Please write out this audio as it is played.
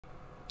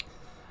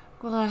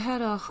Well, I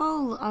had a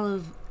whole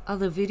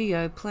other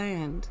video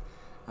planned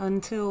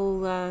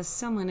until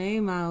someone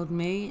emailed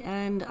me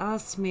and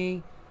asked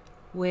me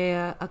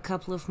where a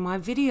couple of my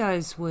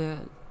videos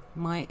were,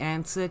 my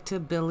answer to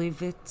Billy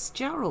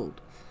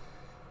Fitzgerald.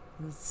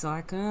 It's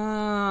like,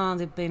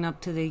 they've been up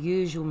to their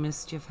usual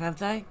mischief, have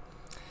they?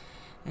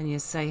 And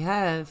yes, they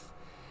have.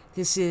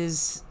 This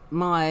is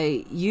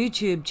my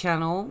YouTube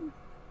channel.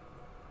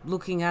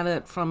 Looking at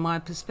it from my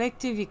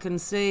perspective, you can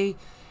see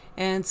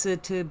answer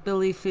to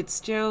Billy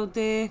Fitzgerald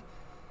there,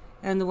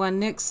 and the one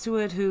next to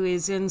it, who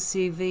is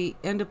NCV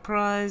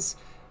Enterprise,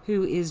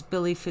 who is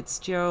Billy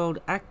Fitzgerald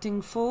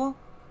acting for.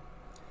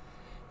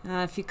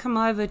 If you come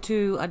over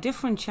to a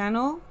different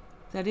channel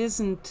that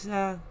isn't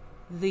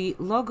the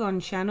logon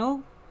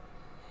channel,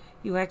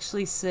 you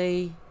actually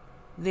see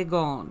they're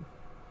gone.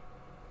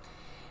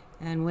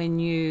 And when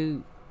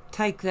you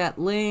take that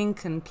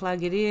link and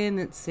plug it in,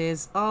 it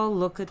says, oh,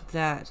 look at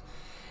that.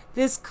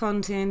 This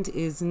content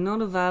is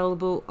not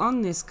available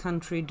on this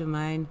country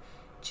domain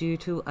due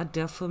to a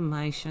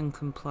defamation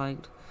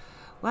complaint.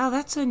 Wow,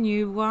 that's a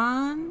new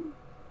one.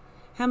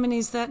 How many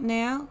is that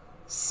now?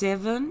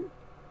 7?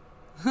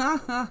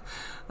 I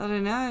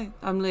don't know.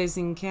 I'm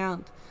losing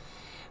count.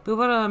 But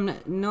what I'm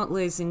not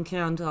losing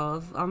count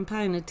of, I'm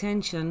paying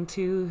attention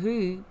to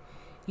who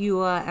you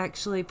are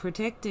actually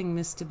protecting,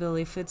 Mr.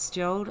 Billy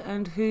Fitzgerald,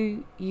 and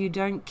who you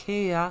don't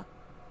care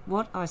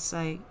what I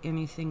say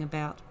anything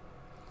about.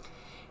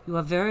 You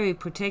are very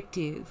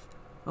protective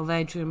of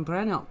Adrian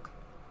Brennocks.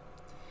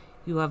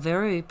 You are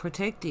very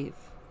protective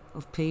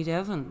of Pete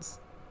Evans.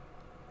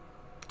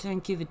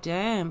 Don't give a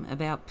damn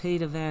about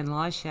Peter Van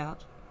Lyshout,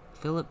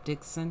 Philip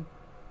Dixon,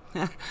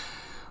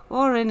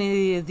 or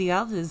any of the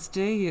others,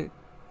 do you?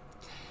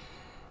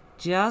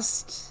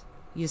 Just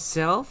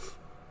yourself,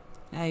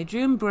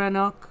 Adrian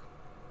Brennocks,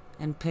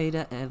 and Pete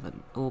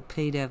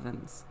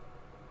Evans.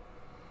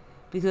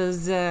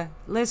 Because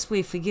lest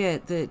we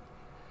forget that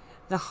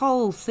the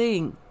whole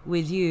thing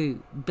with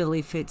you,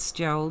 Billy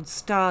Fitzgerald,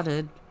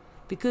 started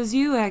because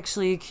you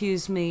actually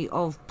accused me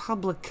of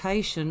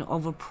publication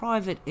of a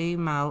private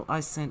email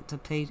I sent to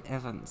Pete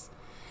Evans.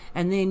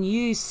 And then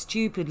you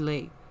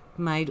stupidly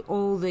made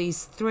all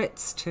these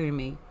threats to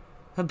me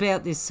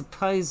about this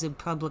supposed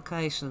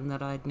publication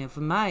that I'd never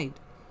made.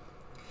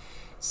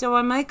 So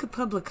I make a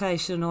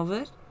publication of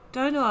it,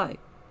 don't I?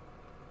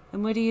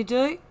 And what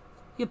do?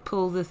 You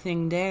pull the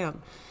thing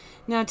down.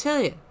 Now I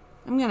tell you,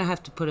 I'm going to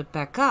have to put it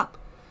back up,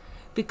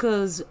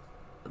 because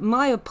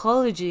my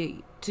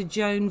apology to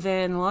Joan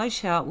Van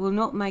Lyshout will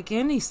not make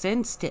any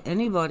sense to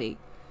anybody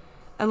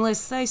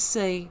unless they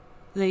see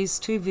these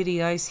 2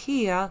 videos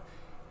here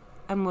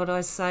and what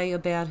I say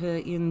about her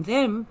in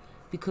them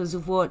because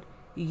of what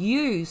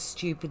you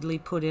stupidly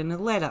put in a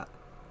letter.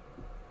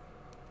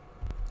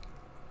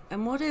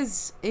 And what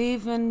is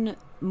even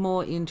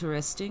more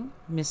interesting,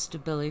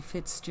 Mr. Billy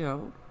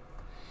Fitzgerald,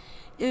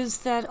 is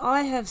that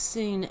I have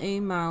seen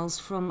emails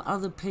from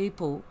other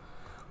people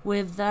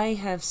where they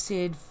have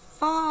said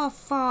far,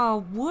 far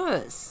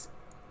worse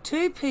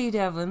to Pete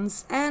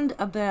Evans and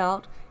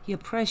about your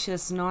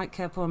precious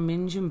nightcap on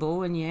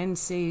Minjimble and your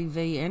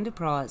NCV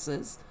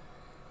Enterprises,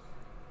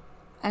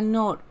 and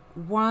not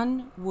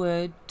one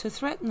word to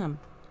threaten them.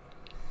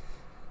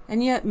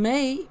 And yet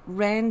me,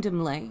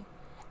 randomly,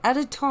 at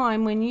a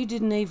time when you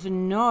didn't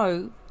even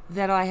know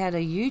that I had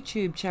a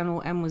YouTube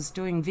channel and was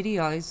doing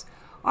videos,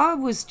 I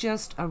was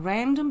just a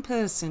random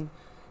person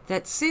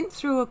that sent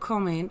through a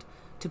comment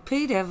to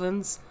Pete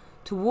Evans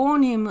to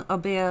warn him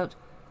about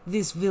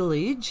this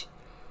village,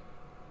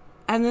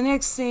 and the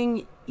next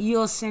thing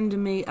you're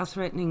sending me a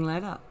threatening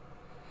letter.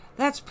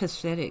 That's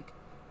pathetic.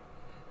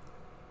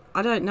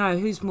 I don't know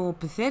who's more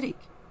pathetic,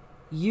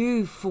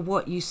 you for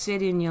what you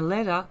said in your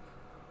letter,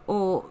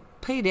 or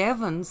Pete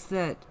Evans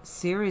that,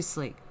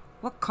 seriously,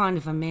 what kind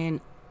of a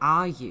man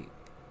are you?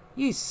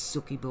 You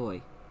sooky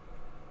boy.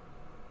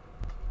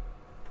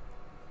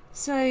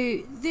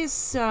 So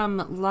this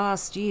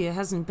last year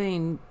hasn't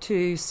been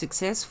too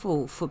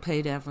successful for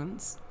Pete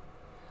Evans,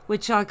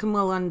 which I can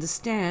well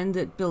understand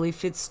that Billy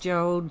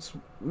Fitzgerald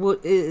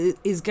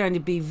is going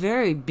to be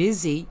very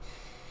busy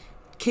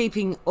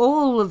keeping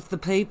all of the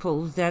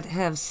people that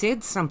have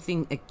said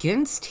something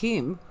against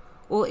him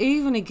or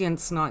even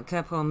against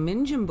Nightcap on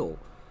Minjimble.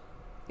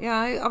 You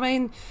know, I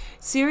mean,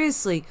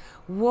 seriously,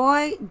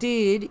 why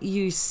did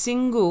you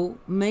single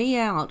me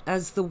out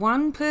as the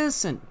one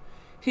person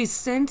who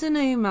sent an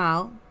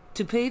email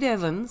to Pete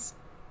Evans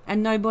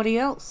and nobody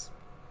else?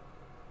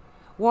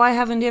 Why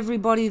haven't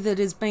everybody that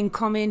has been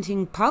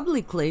commenting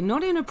publicly,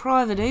 not in a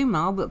private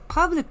email, but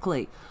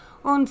publicly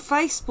on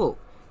Facebook,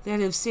 that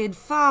have said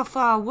far,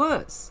 far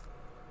worse?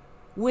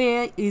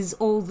 Where is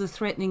all the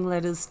threatening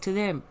letters to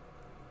them?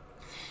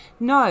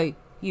 No,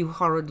 you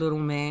horrid little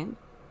man.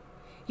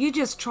 You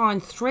just try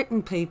and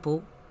threaten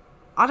people.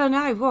 I don't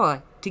know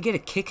why. To get a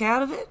kick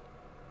out of it?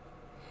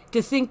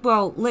 To think,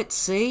 well, let's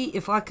see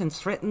if I can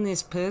threaten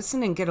this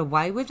person and get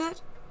away with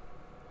it?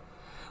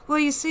 Well,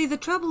 you see, the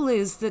trouble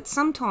is that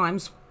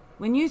sometimes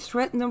when you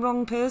threaten the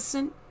wrong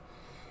person,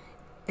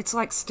 it's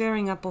like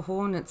stirring up a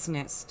hornet's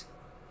nest.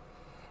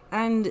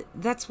 And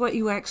that's what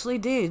you actually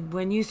did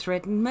when you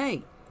threatened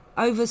me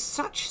over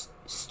such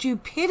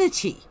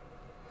stupidity.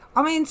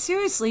 I mean,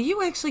 seriously,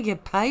 you actually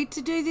get paid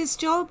to do this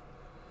job?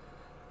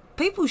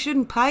 People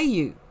shouldn't pay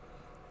you.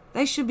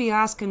 They should be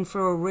asking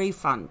for a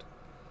refund,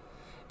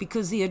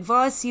 because the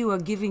advice you are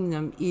giving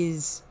them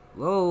is,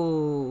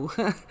 whoa,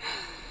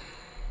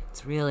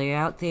 it's really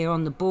out there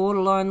on the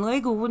borderline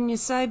legal, wouldn't you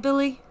say,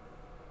 Billy?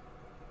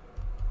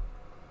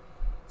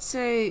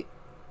 So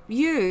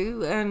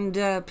you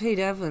and Pete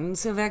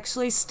Evans have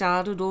actually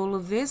started all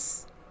of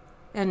this,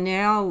 and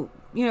now,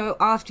 you know,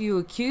 after you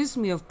accused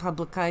me of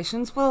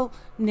publications, well,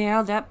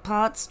 now that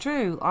part's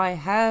true. I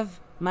have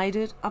made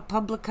it a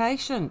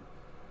publication.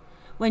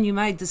 When you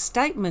made the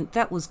statement,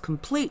 that was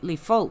completely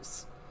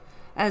false,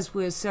 as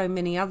were so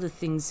many other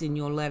things in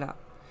your letter.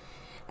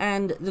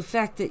 And the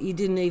fact that you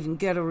didn't even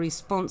get a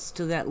response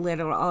to that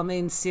letter, I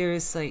mean,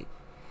 seriously,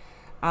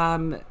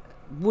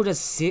 would a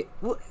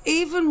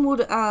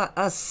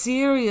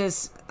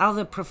serious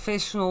other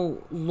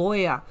professional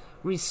lawyer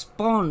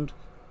respond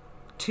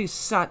to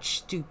such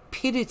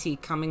stupidity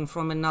coming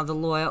from another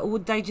lawyer, or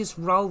would they just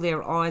roll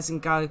their eyes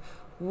and go,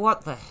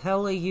 what the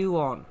hell are you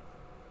on?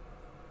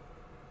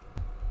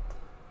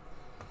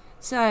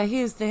 So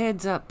here's the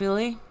heads up,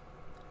 Billy.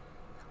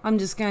 I'm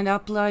just going to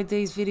upload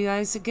these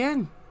videos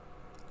again.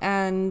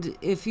 And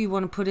if you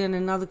want to put in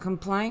another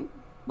complaint,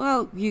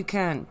 well, you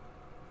can.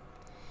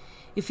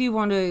 If you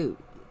want to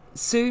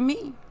sue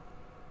me,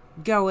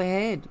 go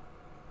ahead.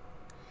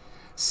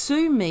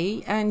 Sue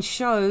me and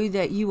show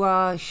that you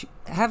are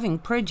having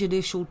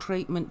prejudicial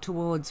treatment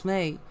towards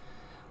me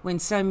when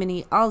so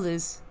many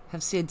others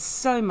have said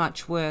so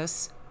much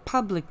worse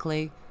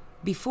publicly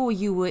before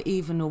you were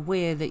even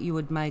aware that you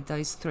had made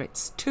those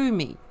threats to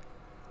me.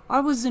 I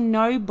was a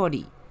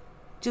nobody,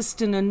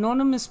 just an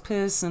anonymous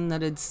person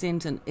that had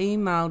sent an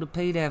email to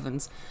Pete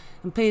Evans,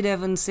 and Pete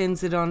Evans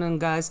sends it on and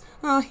goes,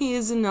 oh,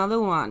 here's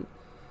another one.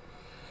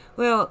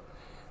 Well,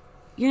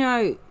 you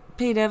know,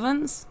 Pete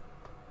Evans,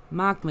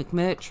 Mark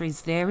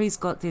McMurtry's there, he's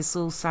got this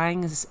all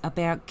saying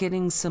about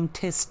getting some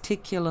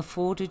testicular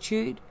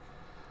fortitude.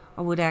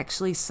 I would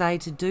actually say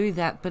to do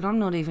that, but I'm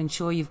not even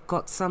sure you've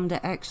got some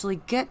to actually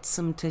get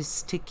some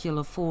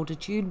testicular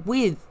fortitude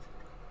with.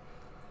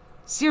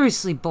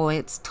 Seriously, boy,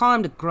 it's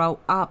time to grow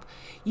up.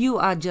 You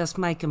are just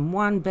making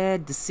one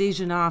bad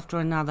decision after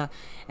another,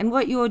 and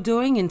what you're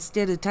doing,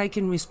 instead of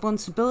taking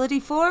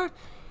responsibility for it,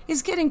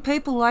 is getting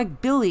people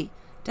like Billy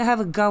to have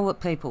a go at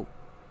people.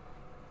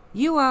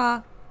 You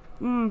are,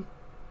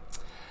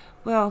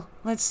 well,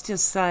 let's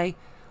just say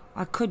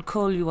I could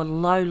call you a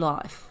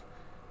lowlife.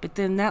 But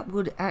then that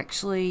would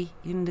actually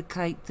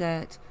indicate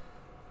that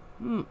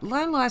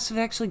lowlifes have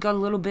actually got a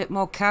little bit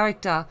more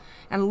character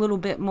and a little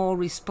bit more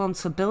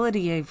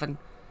responsibility even.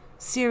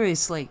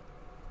 Seriously.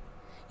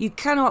 You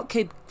cannot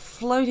keep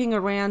floating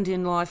around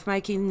in life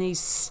making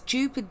these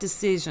stupid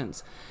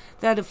decisions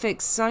that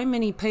affect so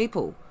many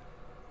people.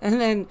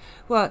 And then,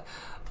 what?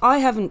 I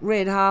haven't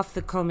read half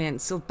the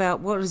comments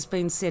about what has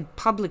been said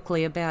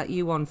publicly about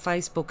you on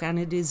Facebook, and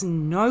it is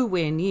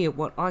nowhere near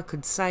what I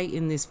could say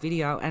in this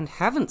video and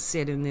haven't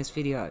said in this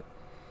video.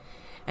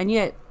 And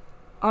yet,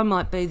 I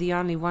might be the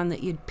only one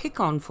that you'd pick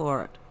on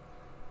for it.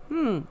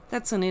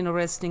 That's an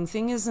interesting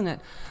thing, isn't it?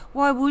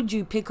 Why would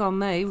you pick on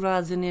me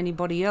rather than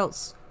anybody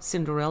else,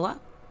 Cinderella?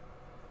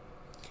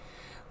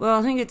 Well,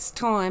 I think it's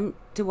time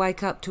to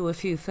wake up to a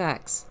few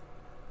facts.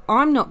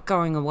 I'm not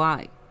going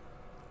away.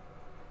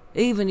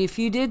 Even if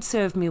you did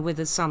serve me with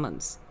a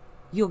summons,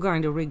 you're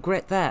going to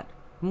regret that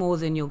more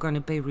than you're going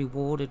to be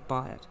rewarded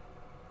by it.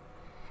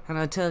 And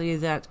I tell you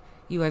that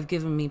you have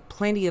given me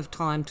plenty of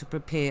time to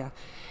prepare.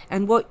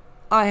 And what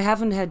I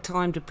haven't had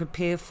time to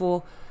prepare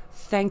for,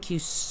 thank you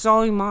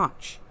so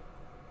much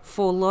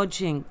for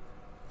lodging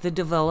the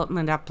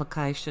development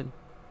application.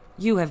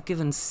 You have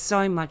given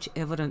so much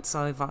evidence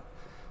over,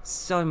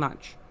 so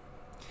much.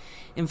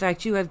 In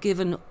fact, you have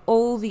given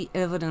all the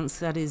evidence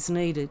that is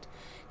needed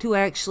to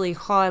actually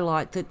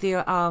highlight that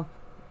there are,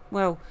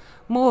 well,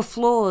 more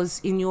flaws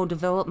in your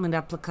development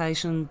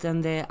application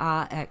than there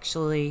are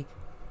actually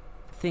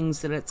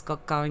things that it's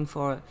got going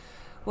for it.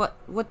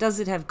 What does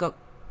it have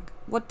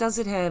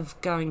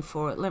going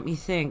for it? Let me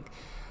think.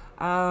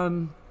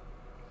 Well,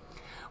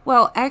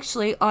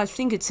 actually, I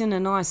think it's in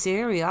a nice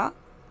area,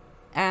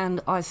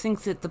 and I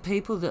think that the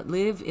people that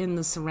live in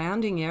the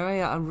surrounding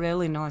area are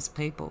really nice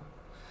people.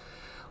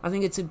 I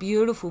think it's a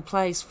beautiful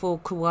place for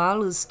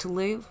koalas to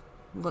live.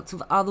 Lots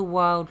of other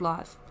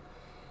wildlife.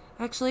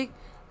 Actually,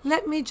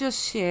 let me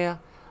just share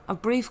a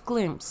brief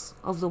glimpse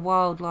of the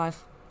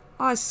wildlife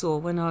I saw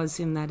when I was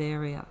in that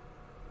area.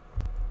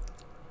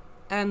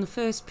 And the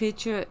first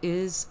picture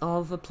is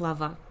of a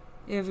plover.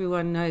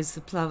 Everyone knows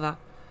the plover.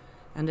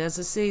 And as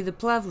I see the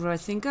plover, I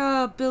think,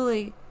 oh,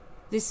 Billy,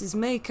 this is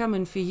me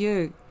coming for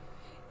you.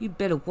 You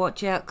better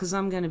watch out, because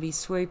I'm going to be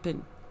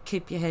swooping.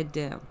 Keep your head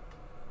down.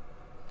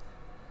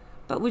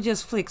 But we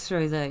just flick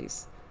through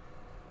these.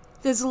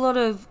 There's a lot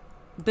of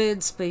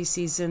bird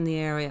species in the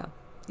area.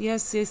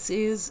 Yes, this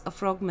is a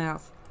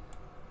frogmouth.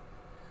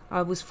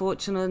 I was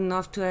fortunate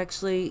enough to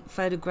actually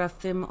photograph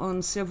them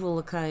on several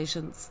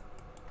occasions.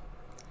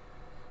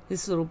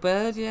 This little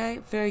bird, yeah,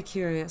 very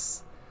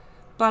curious.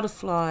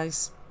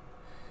 Butterflies.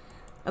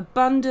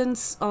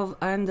 Abundance of,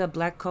 and a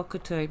black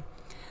cockatoo.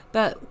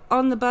 But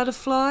on the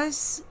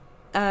butterflies,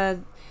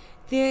 I've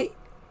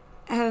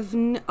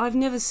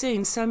never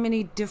seen so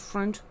many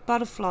different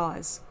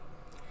butterflies.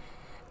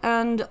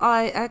 And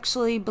I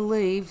actually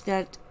believe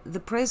that the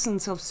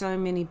presence of so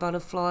many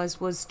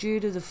butterflies was due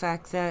to the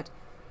fact that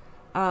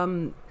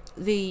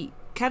the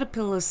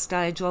caterpillar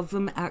stage of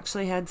them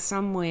actually had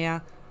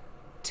somewhere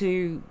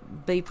to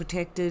be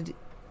protected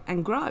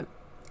and grow.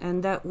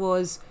 And that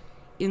was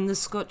in the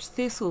Scotch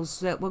thistles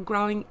that were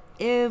growing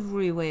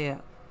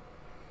everywhere.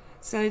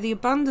 So the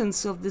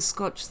abundance of the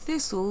Scotch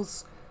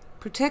thistles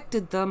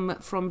protected them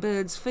from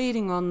birds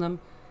feeding on them,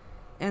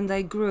 and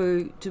they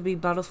grew to be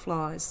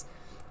butterflies.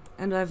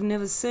 And I've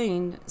never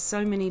seen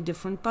so many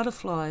different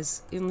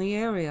butterflies in the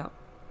area.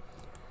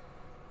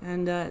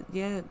 And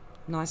yeah,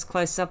 nice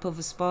close-up of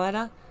a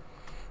spider.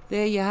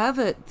 There you have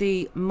it,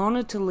 the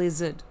monitor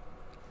lizard.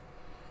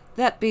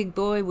 That big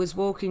boy was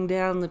walking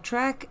down the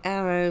track,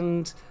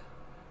 and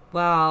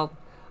wow,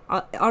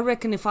 I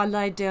reckon if I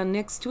laid down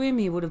next to him,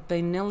 he would have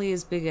been nearly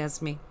as big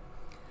as me.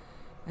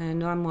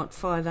 And I'm, what,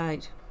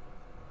 5'8".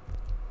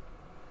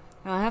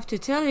 I have to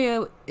tell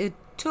you, it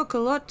took a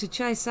lot to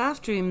chase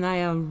after him.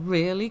 They are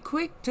really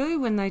quick too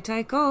when they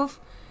take off,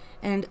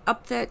 and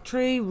up that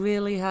tree,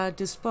 really hard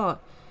to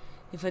spot.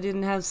 If I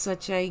didn't have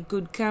such a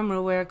good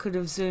camera where I could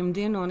have zoomed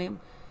in on him.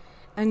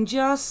 And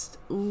just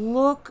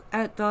look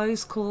at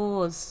those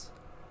claws.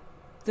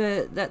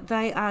 That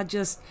they are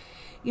just,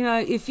 you know,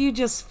 if you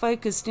just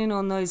focused in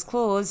on those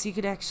claws, you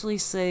could actually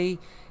see,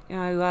 you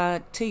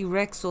know,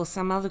 T-Rex or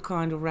some other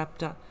kind of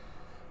raptor.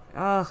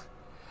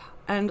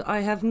 And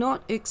I have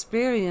not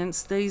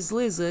experienced these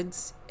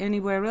lizards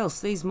anywhere else.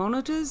 These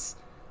monitors,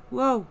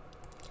 whoa.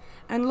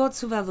 And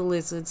lots of other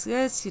lizards.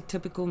 Yes, your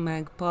typical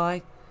magpie.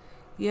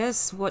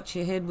 Yes, watch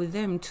your head with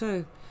them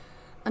too.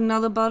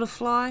 Another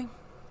butterfly.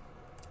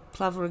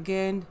 Plover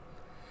again.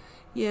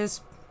 Yes,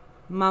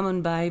 mum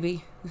and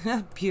baby.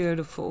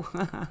 Beautiful.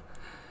 And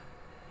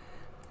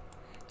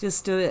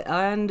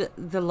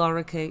the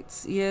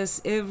lorikeets.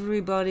 Yes,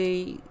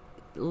 everybody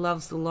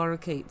loves the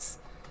lorikeets.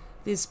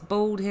 This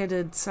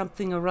bald-headed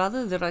something or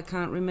other that I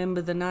can't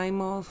remember the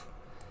name of.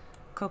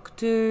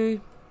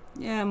 Cockatoo.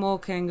 Yeah, more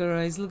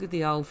kangaroos. Look at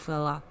the old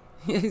fella.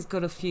 He's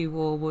got a few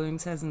war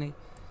wounds, hasn't he?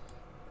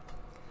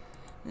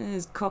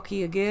 There's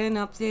Cocky again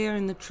up there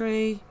in the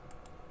tree.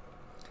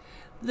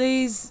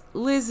 These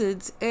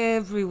lizards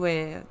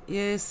everywhere.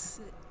 Yes,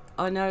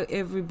 I know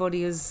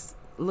everybody has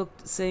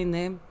seen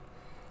them.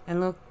 And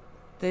look,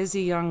 there's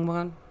a young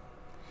one.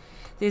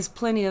 There's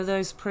plenty of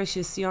those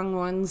precious young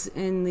ones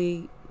in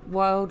the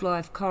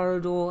wildlife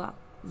corridor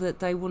that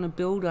they want to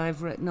build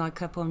over at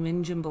Nycup on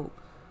Minjimble.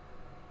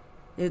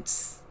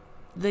 It's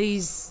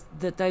these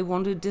that they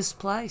want to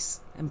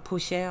displace and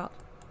push out.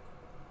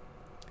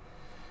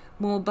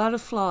 More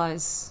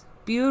butterflies,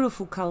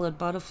 beautiful coloured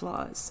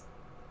butterflies.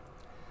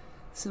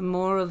 Some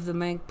more of the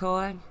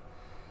magpie.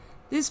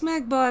 This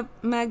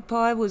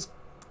magpie was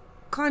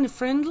kind of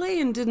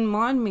friendly and didn't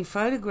mind me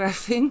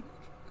photographing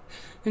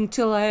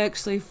until I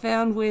actually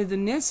found where the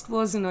nest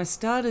was, and I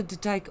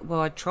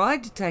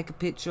tried to take a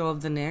picture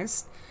of the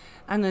nest,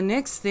 and the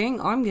next thing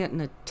I'm getting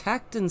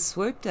attacked and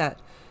swooped at.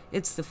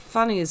 It's the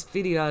funniest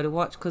video to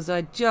watch because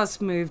I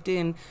just moved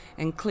in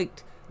and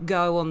clicked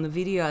go on the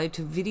video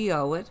to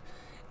video it,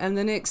 and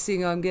the next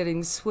thing I'm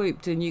getting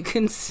swooped, and you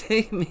can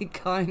see me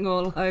going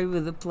all over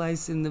the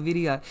place in the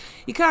video.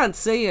 You can't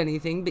see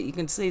anything, but you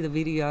can see the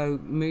video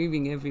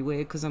moving everywhere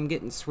because I'm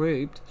getting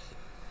swooped.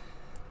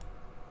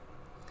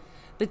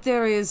 But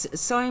there is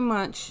so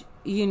much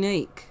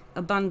unique,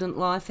 abundant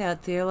life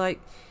out there.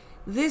 Like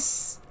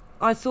this,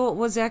 I thought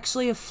was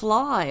actually a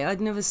fly.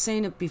 I'd never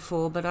seen it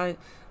before, but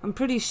I'm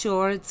pretty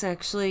sure it's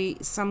actually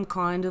some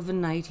kind of a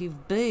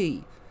native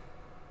bee.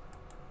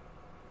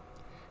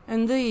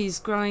 And these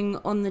growing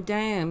on the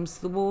dams,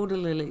 the water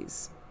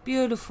lilies,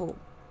 beautiful.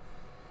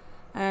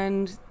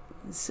 And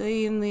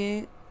see in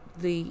there,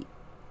 the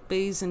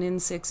bees and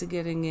insects are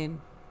getting in.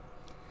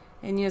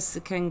 And yes, the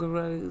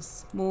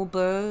kangaroos, more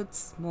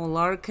birds, more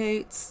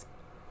lorikeets.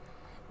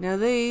 Now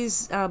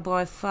these are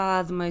by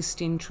far the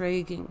most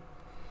intriguing.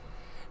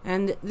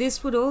 And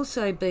this would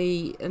also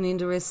be an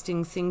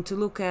interesting thing to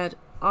look at.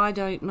 I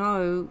don't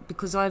know,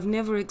 because I've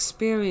never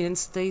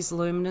experienced these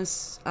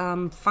luminous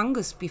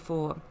fungus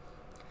before.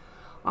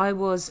 I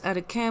was at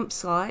a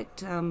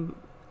campsite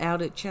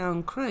out at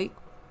Chowan Creek,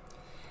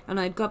 and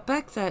I'd got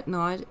back that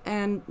night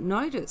and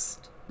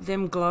noticed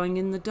them glowing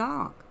in the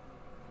dark.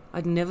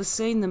 I'd never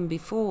seen them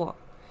before.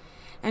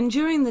 And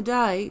during the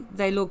day,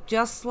 they looked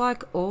just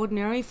like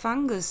ordinary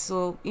fungus,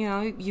 or, you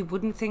know, you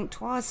wouldn't think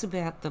twice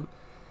about them.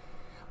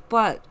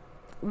 But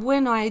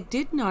when I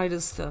did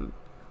notice them,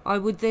 I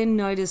would then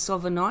notice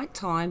of a night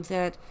time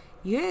that,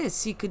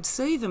 yes, you could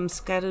see them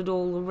scattered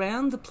all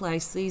around the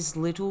place, these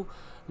little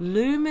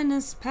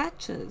luminous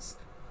patches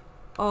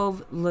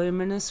of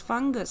luminous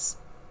fungus.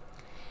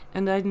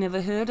 And I'd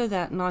never heard of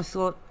that, and I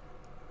thought,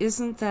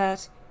 isn't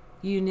that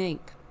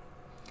unique?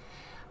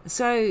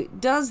 So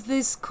does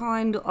this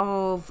kind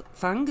of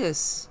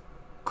fungus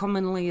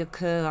commonly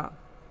occur,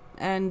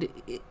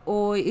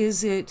 or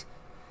is it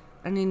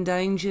an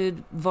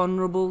endangered,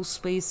 vulnerable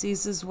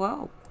species as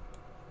well?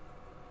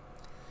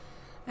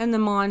 And the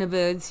minor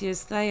birds,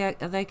 yes,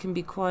 they can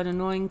be quite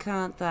annoying,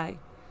 can't they?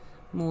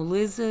 More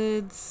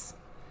lizards.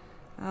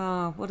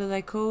 What are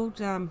they called?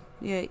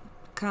 Yeah,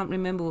 can't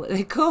remember what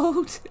they're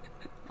called.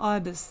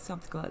 Ibis,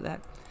 something like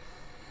that.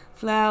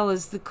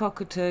 Flowers, the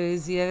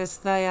cockatoos, yes,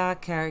 they are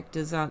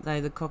characters, aren't they,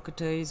 the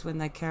cockatoos, when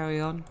they carry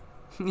on.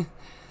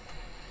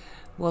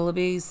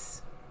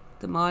 Wallabies,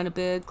 the minor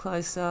bird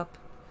close up,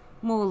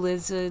 more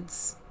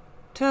lizards,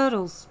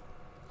 turtles.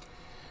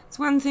 It's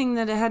one thing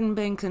that hadn't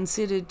been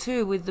considered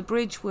too with the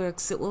bridge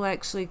works that will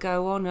actually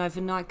go on over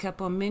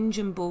Nightcap on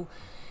Minjimble.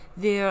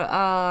 There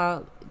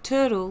are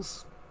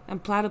turtles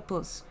and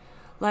platypus.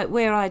 Like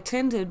where I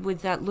attended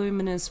with that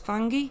luminous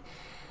fungi,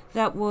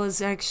 that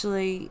was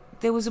actually,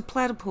 there was a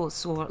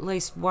platypus, or at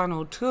least one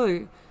or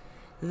two,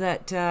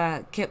 that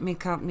kept me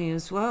company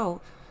as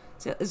well.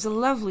 So it was a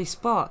lovely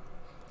spot.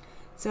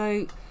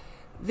 So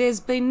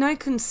there's been no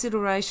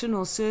consideration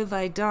or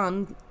survey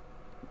done,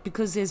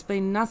 because there's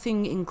been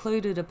nothing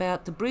included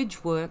about the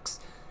bridge works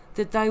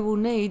that they will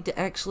need to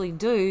actually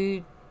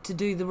do to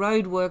do the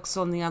road works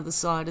on the other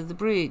side of the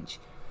bridge.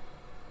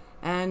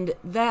 And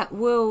that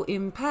will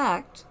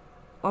impact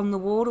on the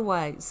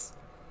waterways.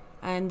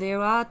 And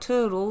there are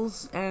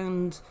turtles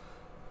and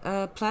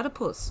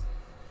platypus.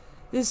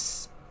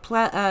 This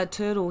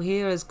turtle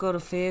here has got a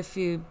fair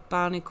few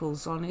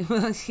barnacles on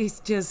him. He's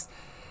just,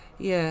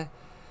 yeah,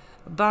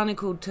 a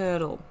barnacled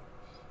turtle.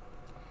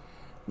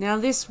 Now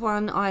this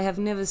one I have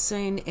never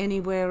seen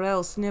anywhere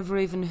else, never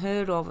even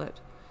heard of it.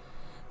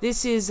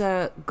 This is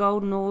a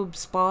golden orb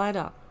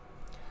spider.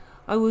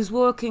 I was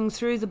walking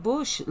through the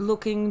bush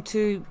looking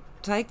to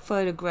take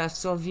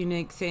photographs of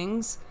unique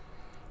things,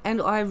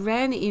 and I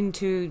ran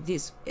into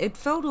this, it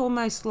felt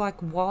almost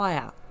like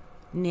wire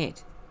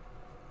net.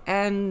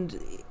 And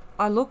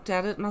I looked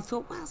at it and I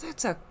thought, wow,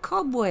 that's a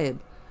cobweb.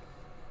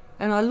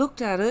 And I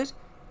looked at it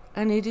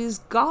and it is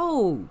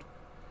gold.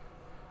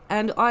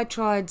 And I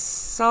tried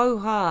so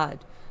hard,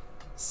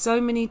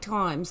 so many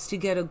times, to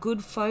get a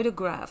good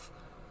photograph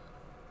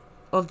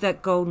of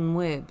that golden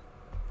web.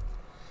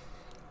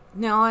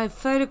 Now, I've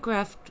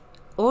photographed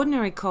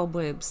ordinary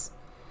cobwebs,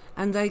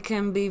 and they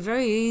can be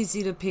very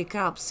easy to pick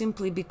up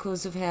simply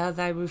because of how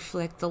they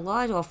reflect the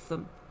light off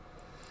them.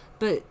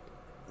 But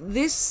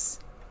this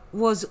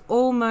was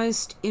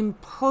almost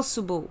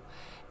impossible.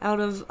 Out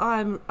of,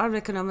 I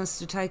reckon I must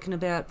have taken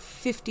about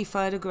 50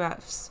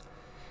 photographs,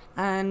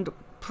 and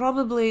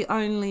probably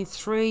only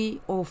 3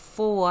 or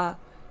 4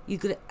 you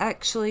could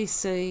actually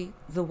see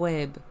the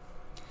web.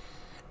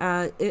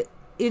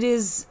 It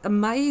is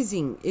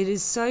amazing. It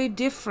is so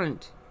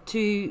different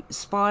to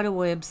spider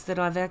webs that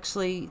I've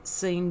actually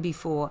seen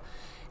before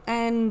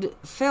and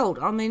felt.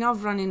 I mean,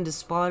 I've run into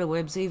spider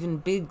webs, even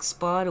big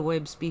spider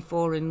webs,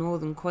 before in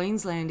northern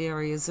Queensland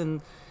areas,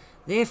 and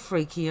they're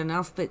freaky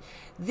enough. But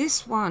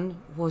this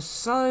one was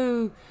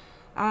so,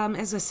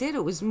 as I said,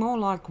 it was more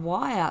like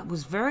wire. It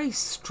was very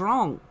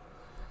strong.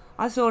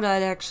 I thought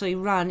I'd actually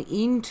run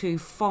into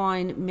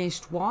fine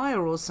meshed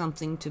wire or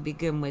something to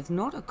begin with,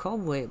 not a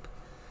cobweb.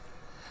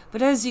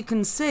 But as you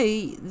can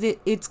see,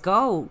 it's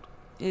gold.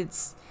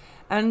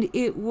 And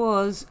it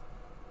was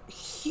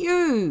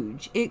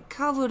huge. It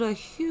covered a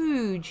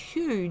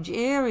huge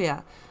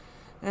area.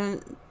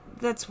 And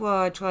that's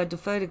why I tried to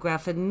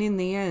photograph it, and in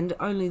the end,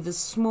 only the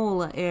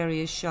smaller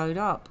areas showed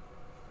up.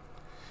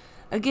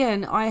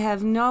 Again, I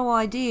have no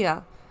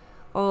idea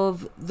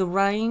of the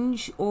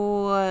range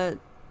or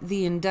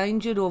the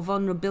endangered or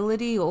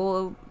vulnerability,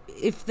 or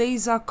if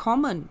these are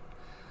common.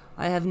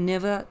 I have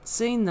never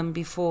seen them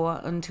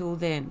before until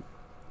then.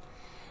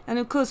 And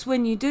of course,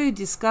 when you do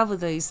discover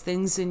these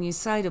things and you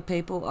say to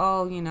people,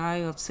 oh, you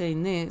know, I've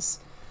seen this,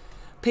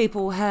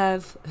 people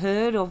have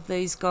heard of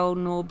these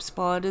golden orb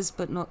spiders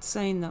but not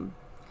seen them.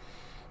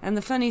 And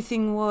the funny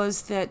thing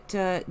was that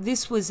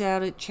this was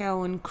out at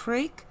Chowan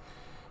Creek,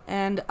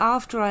 and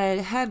after I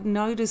had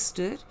noticed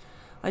it,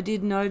 I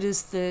did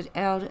notice that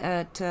out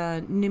at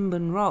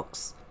Nimbin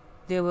Rocks,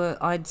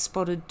 I'd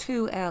spotted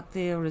 2 out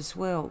there as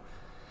well.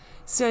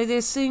 So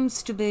there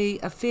seems to be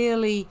a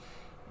fairly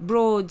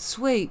broad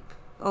sweep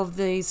of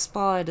these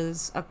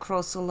spiders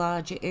across a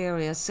larger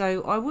area.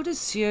 So I would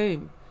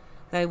assume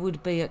they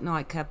would be at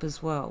Nightcap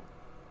as well.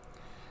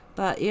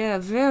 But yeah,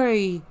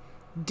 very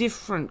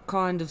different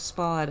kind of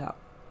spider.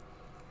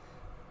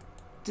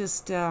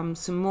 Just some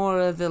more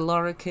of the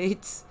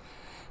lorikeets.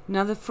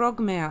 Another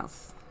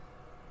frogmouth.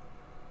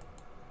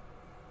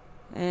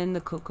 And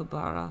the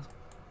kookaburra.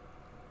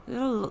 I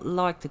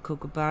like the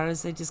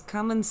kookaburras. They just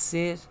come and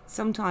sit.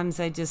 Sometimes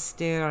they just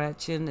stare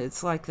at you, and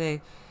it's like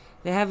they're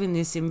having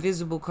this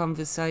invisible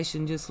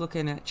conversation just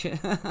looking at you.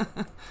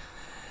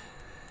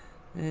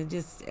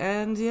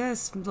 And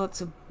yes,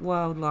 lots of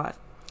wildlife.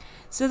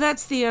 So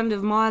that's the end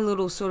of my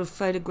little sort of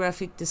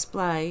photographic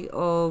display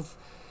of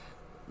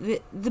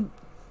the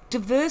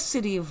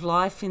diversity of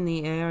life in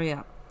the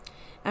area.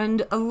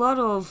 And a lot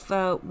of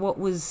what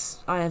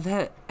I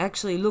have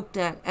actually looked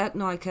at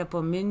NICAP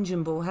or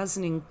Minjimbo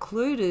hasn't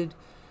included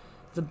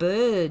the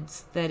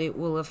birds that it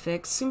will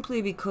affect,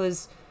 simply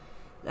because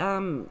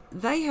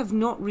they have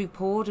not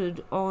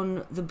reported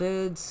on the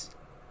birds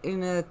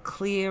in a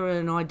clear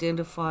and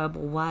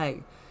identifiable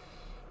way.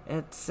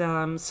 It's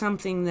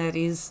something that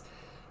is,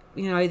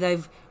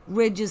 they've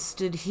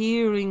registered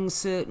hearing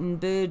certain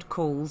bird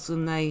calls,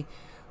 and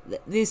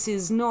this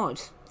is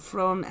not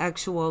from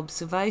actual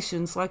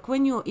observations. Like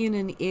when you're in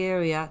an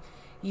area,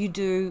 you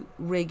do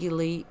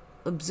regularly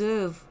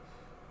observe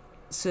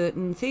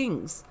certain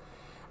things,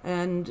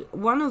 and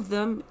one of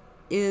them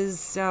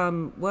is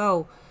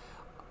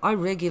I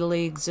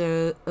regularly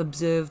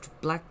observed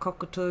black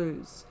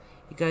cockatoos.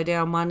 You go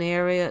down one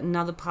area,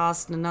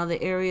 past another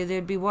area,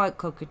 there'd be white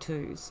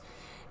cockatoos.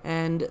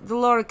 And the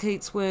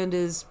lorikeets weren't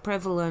as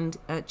prevalent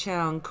at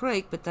Chowan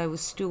Creek, but they were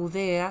still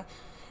there.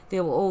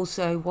 There were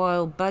also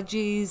wild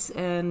budgies,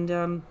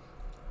 and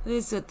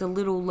there's the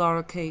little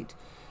lorikeet.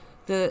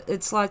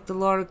 It's like the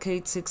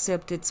lorikeets,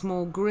 except it's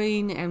more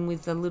green and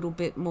with a little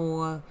bit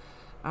more...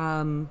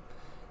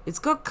 it's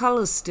got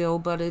colour still,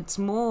 but it's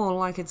more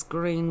like it's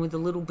green with a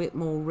little bit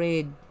more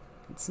red.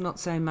 It's not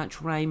so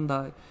much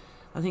rainbow.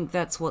 I think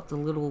that's what the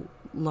little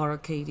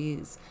lorikeet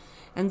is.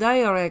 And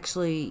they are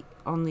actually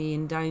on the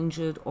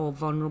endangered or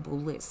vulnerable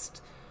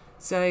list.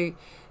 So,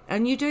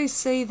 and you do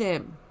see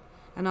them.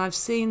 And I've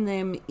seen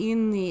them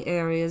in the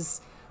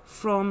areas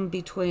from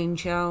between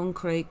Chowan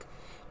Creek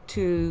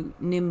to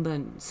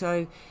Nimbin.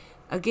 So,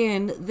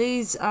 again,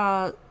 these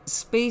are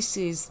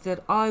species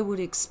that I would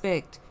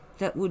expect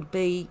that would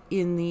be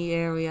in the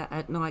area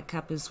at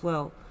NICAP as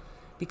well.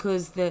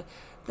 Because the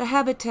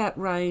habitat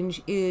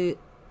range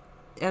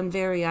and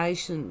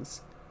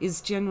variations is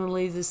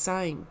generally the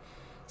same.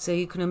 So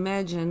you can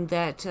imagine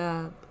that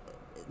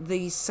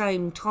the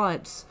same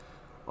types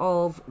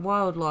of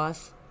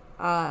wildlife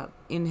are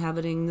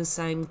inhabiting the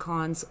same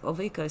kinds of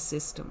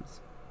ecosystems.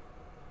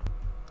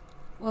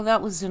 Well,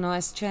 that was a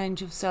nice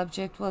change of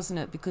subject, wasn't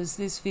it? Because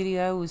this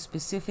video was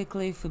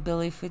specifically for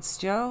Billy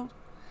Fitzgerald.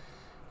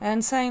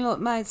 And saying,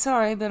 look, mate,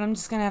 sorry, but I'm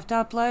just going to have to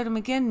upload them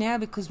again now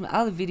because my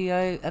other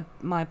video,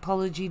 my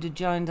apology to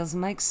Joan, doesn't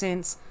make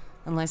sense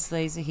unless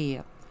these are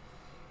here.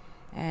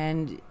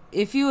 And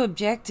if you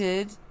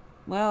objected,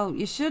 well,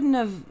 you shouldn't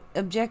have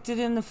objected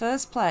in the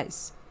first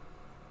place.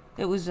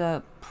 It was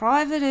a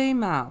private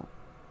email.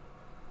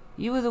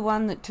 You were the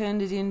one that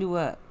turned it into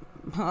a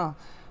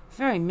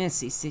very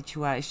messy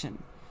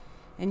situation.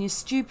 And you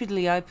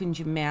stupidly opened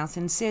your mouth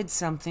and said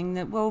something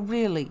that, well,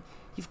 really,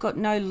 you've got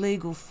no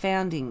legal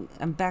founding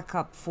and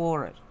backup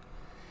for it.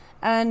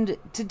 And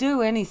to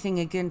do anything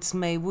against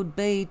me would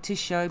be to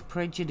show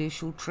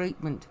prejudicial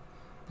treatment,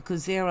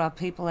 because there are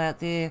people out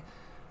there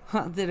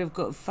that have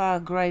got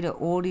far greater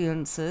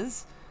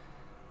audiences.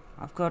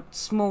 I've got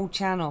small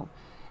channel,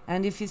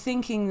 and if you're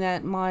thinking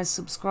that my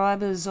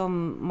subscribers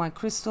on my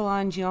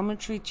crystalline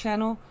geometry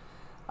channel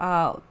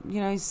are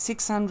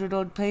 600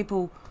 odd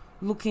people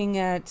looking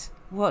at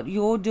what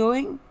you're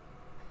doing,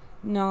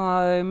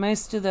 no,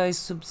 most of those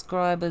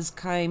subscribers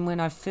came when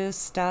I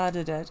first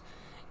started it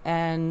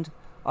and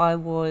I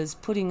was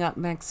putting up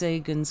Max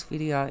Egan's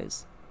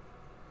videos.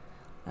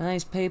 And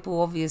those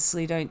people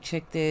obviously don't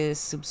check their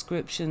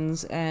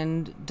subscriptions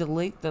and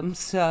delete them,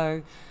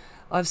 so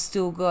I've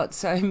still got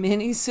so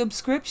many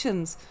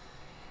subscriptions.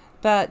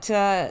 But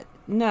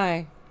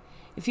no,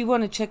 if you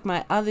want to check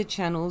my other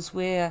channels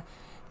where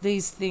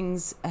these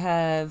things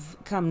have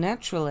come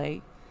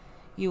naturally,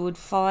 you would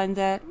find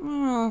that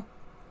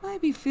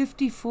maybe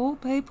 54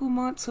 people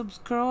might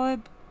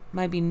subscribe,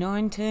 maybe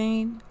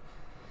 19.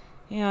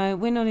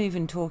 We're not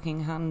even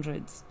talking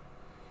hundreds.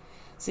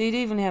 So you'd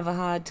even have a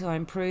hard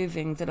time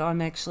proving that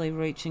I'm actually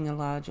reaching a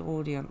large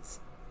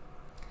audience.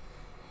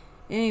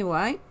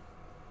 Anyway,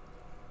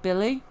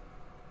 Billy,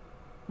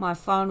 my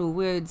final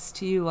words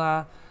to you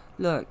are,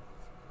 look,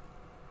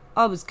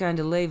 I was going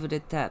to leave it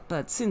at that,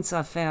 but since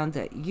I found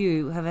that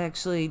you have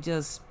actually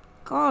just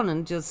gone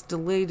and just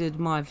deleted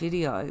my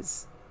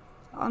videos,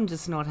 I'm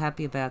just not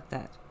happy about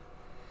that.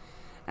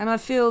 And I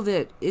feel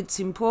that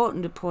it's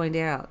important to point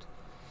out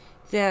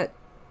that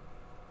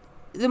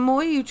the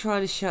more you try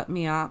to shut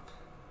me up,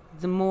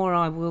 the more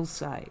I will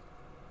say.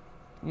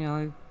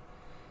 I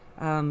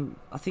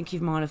think you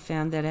might have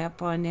found that out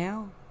by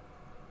now,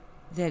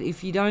 that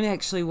if you don't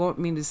actually want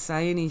me to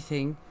say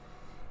anything,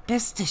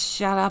 best to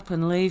shut up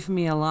and leave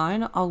me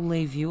alone. I'll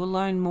leave you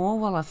alone more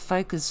while I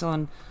focus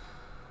on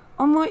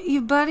what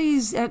your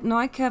buddies at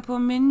NICAP or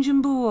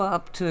Minjimbo are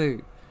up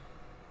to.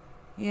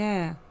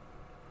 Yeah.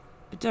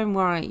 But don't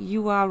worry,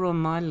 you are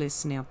on my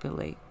list now,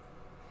 Billy.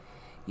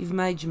 You've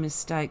made your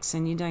mistakes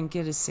and you don't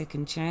get a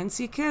second chance.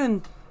 You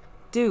can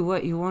do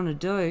what you want to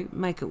do,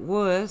 make it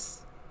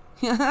worse.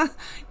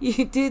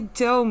 You did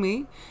tell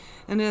me,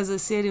 and as I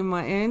said in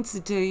my answer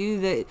to you,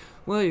 that,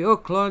 well, your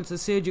clients have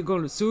said you're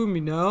going to sue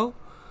me now.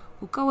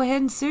 Well, go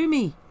ahead and sue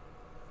me.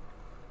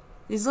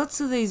 There's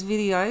lots of these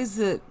videos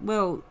that,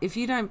 well, if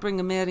you don't bring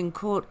them out in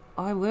court,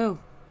 I will.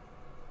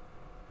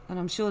 and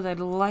I'm sure they'd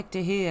like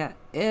to hear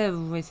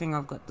everything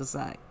I've got to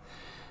say.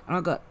 And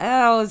I've got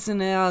hours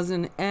and hours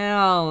and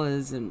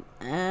hours and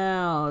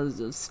hours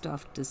of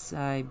stuff to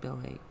say,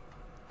 Billy.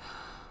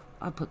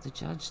 I put the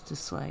judge to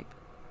sleep.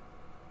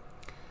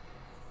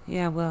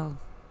 Yeah, well,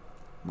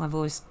 my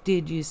voice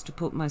did used to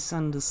put my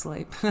son to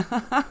sleep.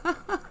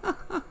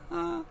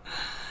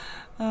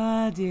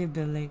 Ah, dear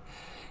Billy.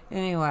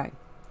 Anyway,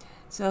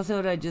 so I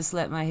thought I'd just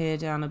let my hair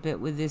down a bit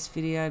with this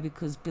video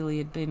because Billy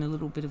had been a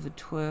little bit of a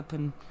twerp,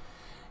 and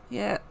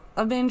yeah,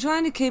 I've been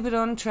trying to keep it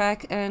on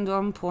track and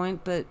on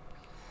point, but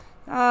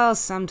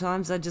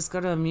sometimes I just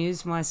got to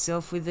amuse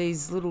myself with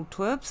these little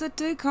twerps that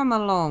do come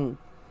along.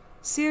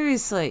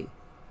 Seriously,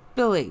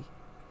 Billy,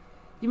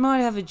 you might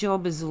have a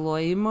job as a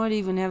lawyer, you might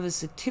even have a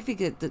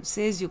certificate that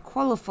says you're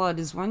qualified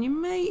as one, you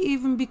may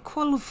even be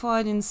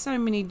qualified in so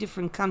many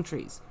different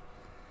countries.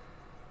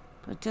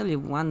 But I tell you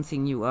one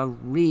thing you are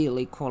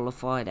really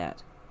qualified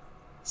at: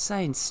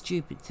 saying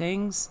stupid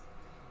things,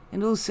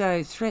 and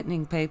also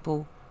threatening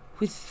people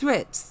with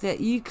threats that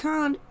you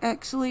can't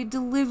actually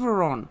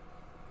deliver on.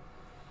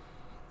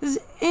 As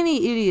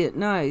any idiot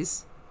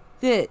knows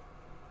that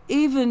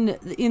even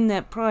in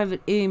that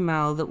private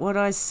email, that what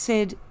I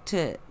said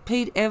to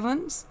Pete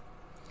Evans,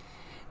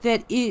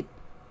 that you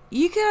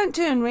can't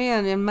turn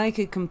around and make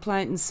a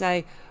complaint and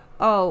say,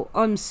 oh,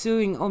 I'm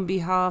suing on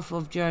behalf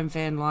of Joan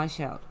Van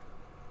Lieshout.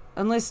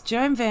 Unless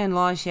Joan Van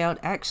Lieshout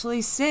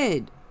actually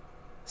said,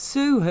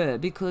 sue her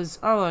because,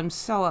 oh, I'm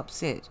so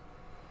upset.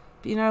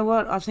 But you know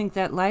what? I think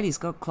that lady's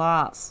got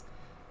class.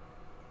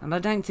 And I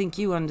don't think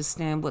you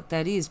understand what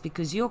that is,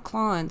 because your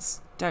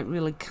clients don't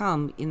really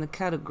come in the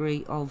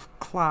category of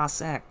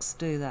class acts,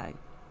 do they?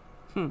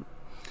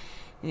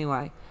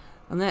 Anyway,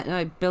 on that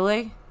note,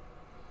 Billy,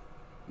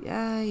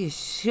 yeah, you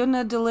shouldn't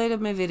have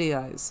deleted my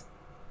videos.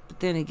 But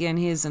then again,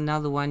 here's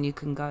another one you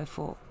can go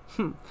for.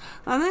 On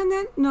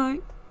that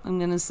note, I'm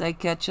going to say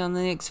catch you on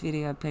the next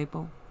video,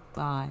 people.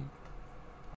 Bye.